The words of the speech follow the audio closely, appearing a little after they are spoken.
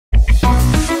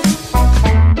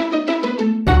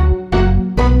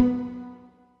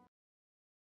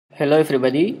Hello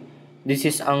everybody, this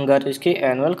is Angga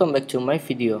and welcome back to my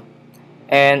video.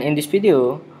 And in this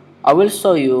video, I will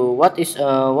show you what is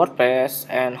WordPress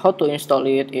and how to install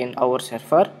it in our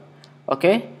server.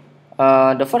 Okay,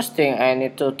 the first thing I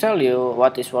need to tell you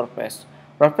what is WordPress.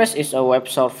 WordPress is a web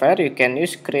software you can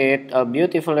use to create a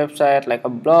beautiful website like a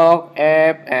blog,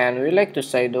 app, and we like to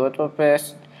say that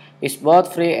WordPress is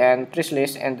both free and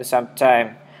priceless at the same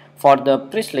time. For the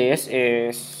priceless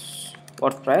is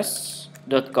WordPress.com.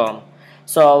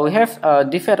 So we have a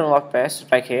different WordPress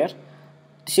right here.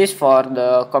 This is for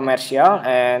the commercial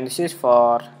and this is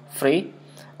for free.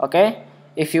 Okay,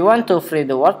 if you want to free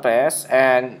the WordPress,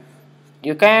 and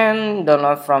you can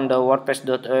download from the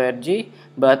wordpress.org,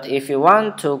 but if you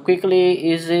want to quickly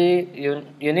easy,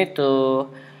 you need to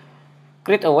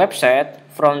create a website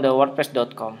from the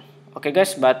wordpress.com. Okay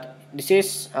guys, but this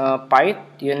is paid.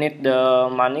 You need the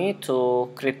money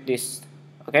to create this.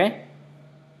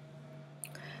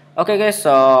 Okay guys,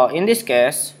 so in this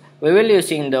case we will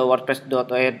using the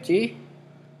wordpress.org,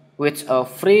 which are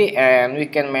free, and we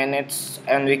can manage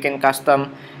and we can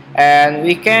custom and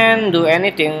we can do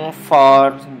anything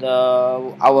for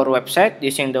our website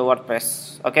using the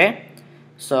WordPress. Okay,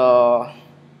 so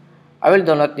I will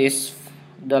download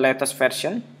the latest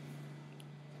version.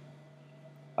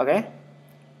 Okay,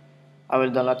 I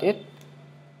will download it.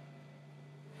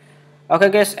 Okay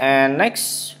guys, and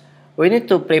next we need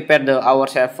to prepare our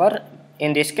server.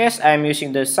 In this case, I am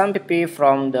using the XAMPP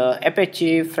from the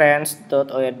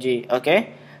apache-friends.org.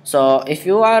 Okay, so if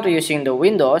you are using the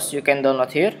Windows, you can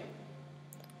download here.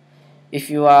 If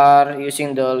you are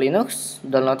using the Linux,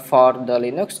 download for the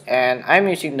Linux, and I'm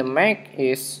using the Mac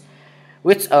is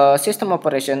which system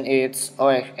operation it's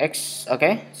OS X.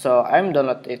 Okay, so I'm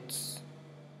download it.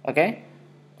 Okay,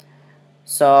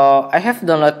 so I have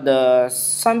download the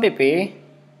XAMPP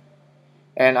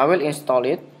and I will install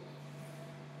it.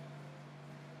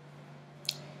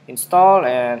 Install,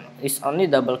 and it's only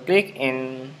double click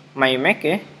in my Mac.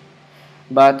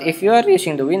 But if you are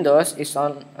using the Windows, it's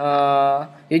on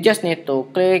you just need to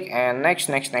click and next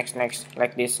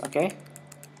like this. Okay,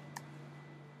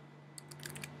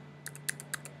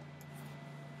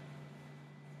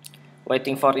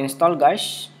 waiting for install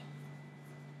guys.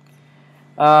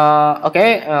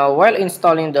 While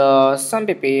installing the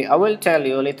XAMPP, I will tell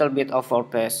you a little bit of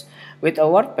WordPress. With a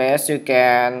WordPress, you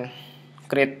can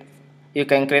create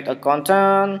a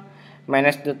content,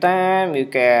 manage the time, you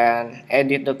can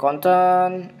edit the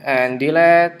content and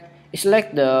delete. It's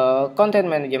like the content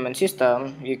management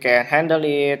system. You can handle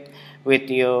it with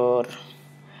your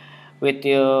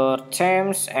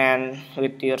themes and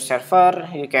with your server.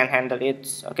 You can handle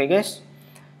it. Okay guys.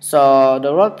 So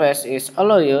the WordPress is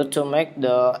allow you to make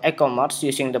the e-commerce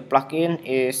using the plugin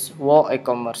is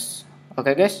WooCommerce.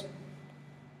 Okay guys.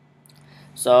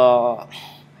 So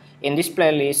in this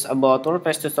playlist about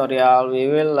WordPress tutorial, we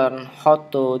will learn how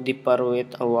to deeper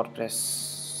with a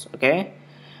WordPress. Okay,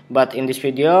 but in this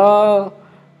video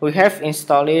we have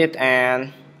installed it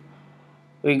and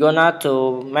we're gonna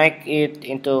to make it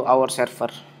into our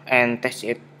server and test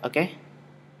it. Okay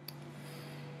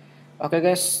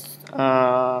guys,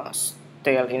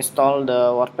 still install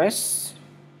the WordPress.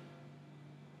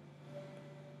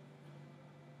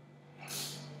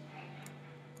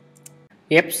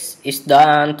 Yep, it's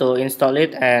done to install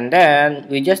it, and then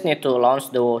we just need to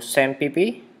launch the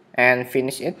XAMPP and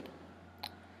finish it.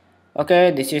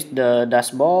 Okay, this is the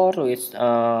dashboard with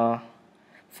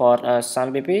for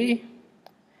XAMPP,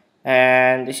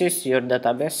 and this is your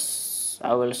database.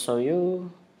 I will show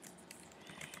you.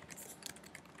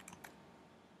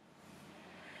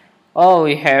 Oh,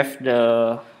 we have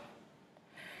the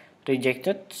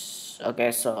rejected.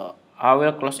 Okay, so I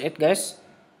will close it guys,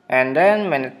 and then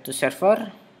manage the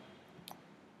server.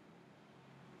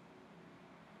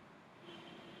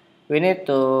 We need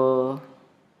to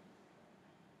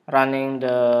running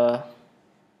the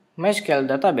MySQL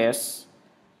database.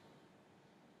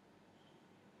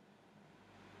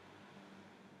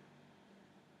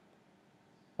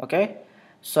 Okay,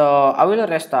 so I will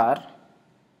restart.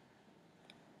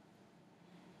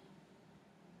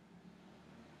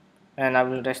 And I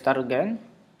will restart again.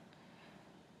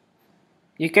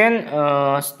 You can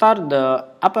start the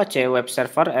Apache web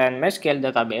server and MySQL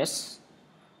database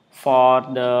for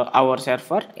our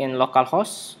server in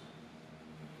localhost.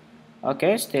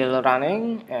 Okay, still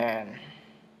running, and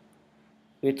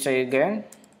we try again.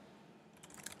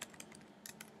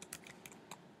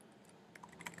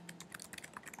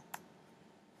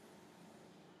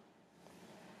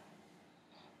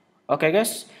 Okay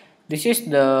guys, this is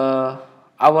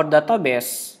our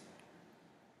database.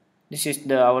 This is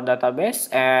our database,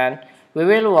 and we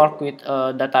will work with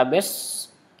a database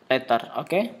later.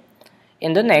 Okay.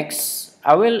 In the next,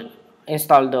 I will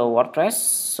install the WordPress.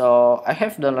 So I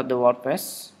have downloaded the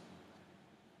WordPress.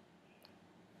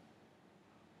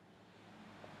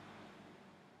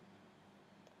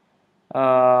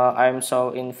 I'm so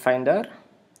in Finder,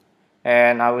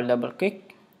 and I will double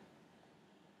click.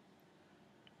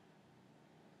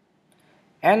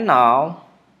 And now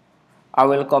I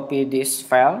will copy this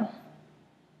file.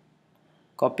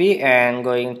 Copy and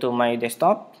going to my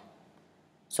desktop.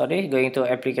 Sorry, going to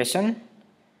application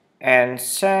and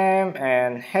same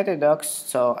and heterodox.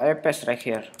 So I paste right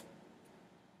here.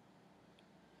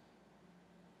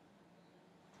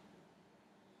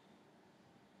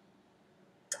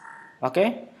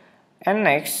 Okay, and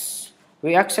next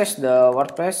we access the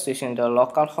WordPress using the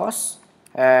local host,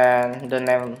 and the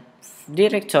name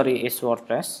directory is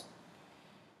WordPress.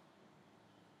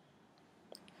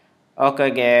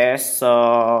 Okay guys,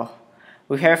 so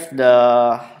we have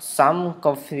the some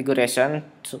configuration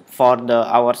for the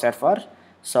our server,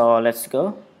 so let's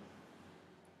go.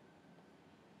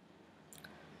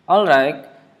 Alright,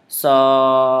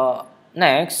 so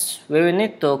next we will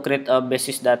need to create a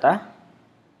basis data.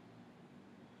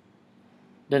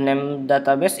 The name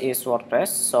database is WordPress,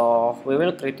 so we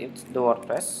will create it the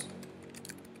WordPress.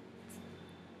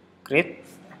 Create,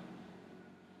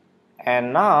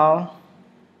 and now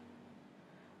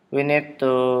we need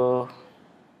to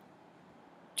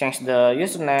change the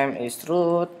username is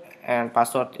root and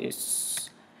password is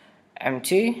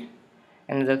empty,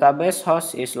 and the database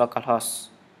host is localhost.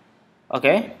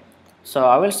 Okay, so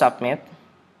I will submit,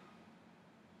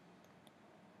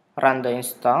 run the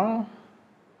install.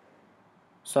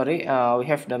 Sorry, we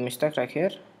have the mistake right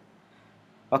here.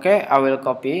 Okay, I will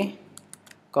copy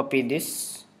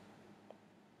this.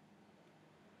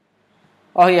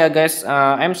 Oh yeah guys,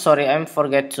 I'm sorry, I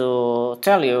forget to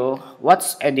tell you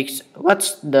what's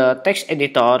the text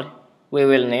editor we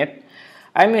will need.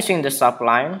 I'm using the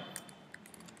Sublime.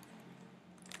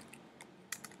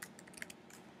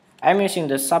 I'm using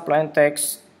the Sublime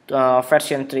text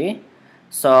version 3.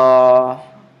 So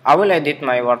I will edit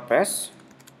my WordPress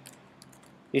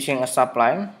using a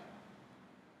Sublime.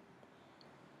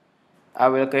 I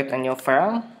will create a new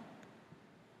file,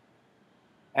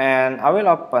 and I will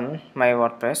open my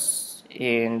WordPress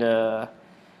in the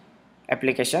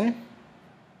application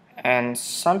and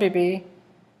XAMPP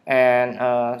and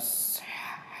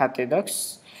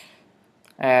heterodox,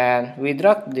 and we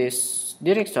drag this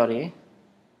directory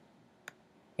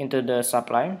into the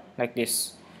Sublime like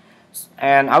this,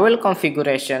 and I will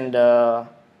configuration the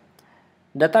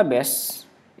database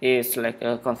is like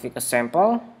a config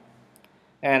sample,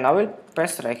 and I will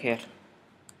paste right here,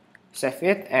 save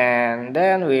it, and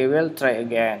then we will try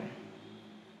again.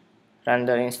 Run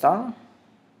the install.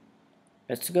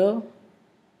 Let's go.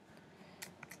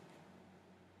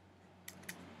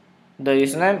 The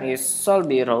username is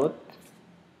Solby root.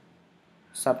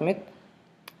 Submit.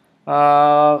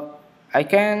 I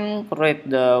can create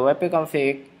the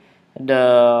wp-config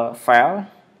the file.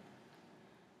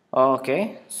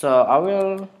 Okay, so I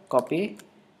will copy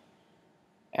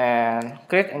and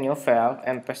create a new file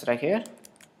and paste right here,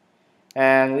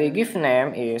 and we give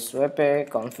name is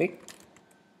wp-config.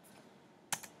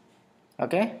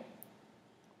 Okay,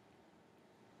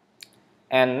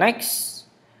 and next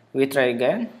we try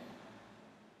again.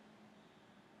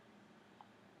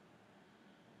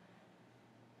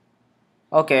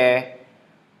 Okay,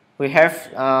 we have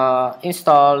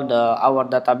installed our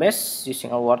database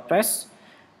using a WordPress.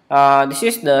 This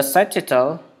is the site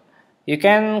title. You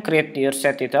can create your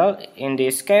site title. In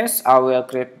this case, I will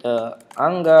create the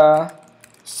Angga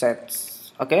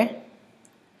sets. Okay.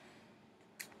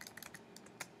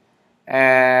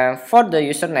 And for the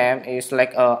username is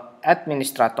like a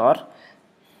administrator.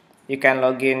 You can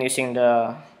log in using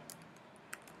the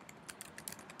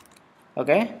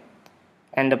okay.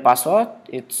 And the password,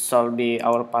 it shall be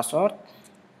our password.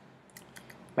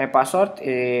 My password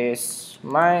is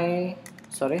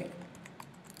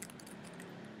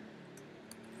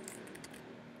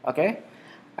okay,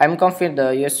 I'm confirm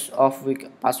the use of weak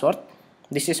password.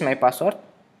 This is my password.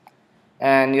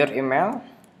 And your email,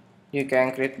 you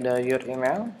can create your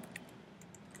email.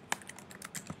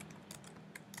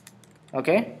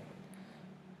 Okay,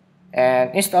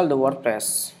 and install the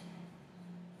WordPress.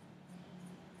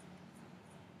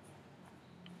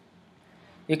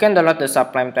 You can download the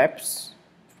Sublime tabs,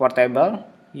 Portable,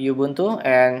 Ubuntu,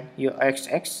 and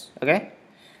UXX. Okay.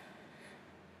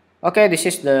 Okay, this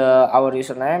is our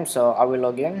username, so I will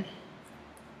log in.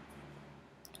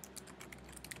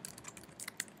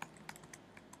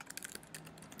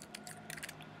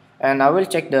 And I will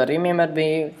check the remember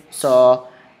me. So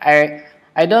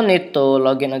I don't need to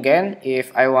log in again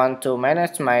if I want to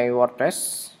manage my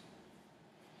WordPress.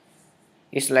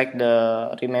 It's like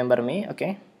the remember me,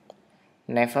 okay?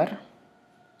 Never.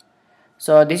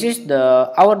 So this is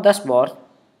the our dashboard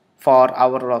for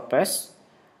our WordPress.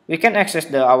 We can access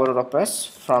the our WordPress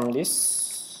from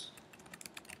this.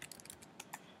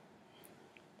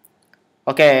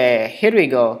 Okay, here we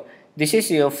go. This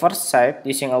is your first site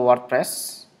using a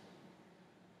WordPress.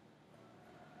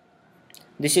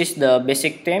 This is the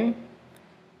basic theme.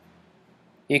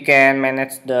 You can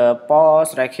manage the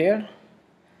post right here.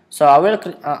 So I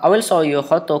will show you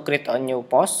how to create a new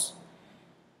post.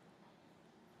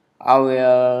 I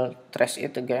will trace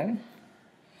it again,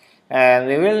 and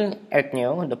we will add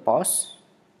new the post.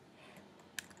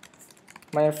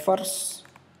 My first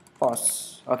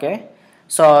post. Okay.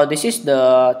 So this is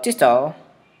the title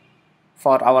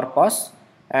for our post,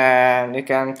 and you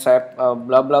can type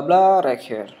blah blah blah right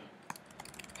here.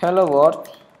 Hello world.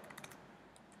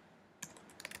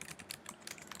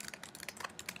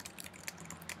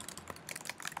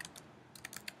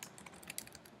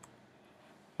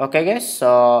 Okay guys,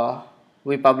 so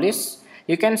we publish.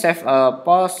 You can save a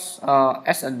post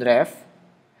as a draft.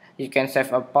 You can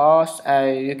save a post.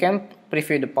 You can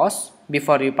preview the post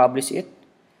before you publish it.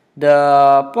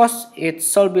 The post it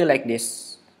should be like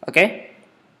this. Okay.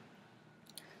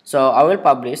 So I will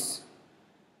publish.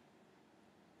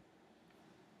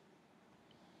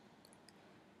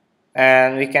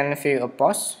 And we can view a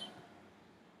post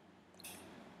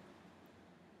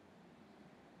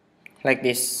like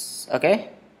this.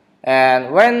 Okay.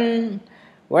 And when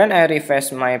I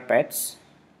refresh my page,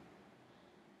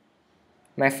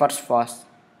 my first post.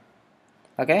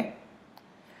 Okay.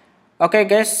 Okay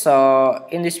guys, so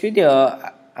in this video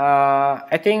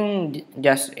I think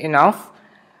just enough.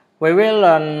 We will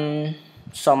learn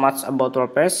so much about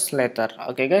WordPress later.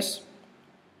 Okay guys,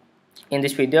 in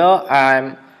this video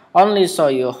I'm only show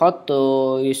you how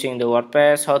to using the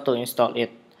WordPress, how to install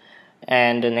it,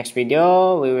 and the next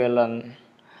video we will learn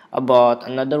about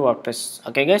another WordPress.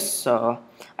 Okay guys, so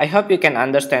I hope you can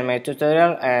understand my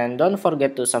tutorial, and don't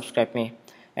forget to subscribe me.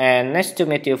 And nice to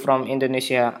meet you from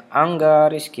Indonesia,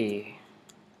 Angga Rizky.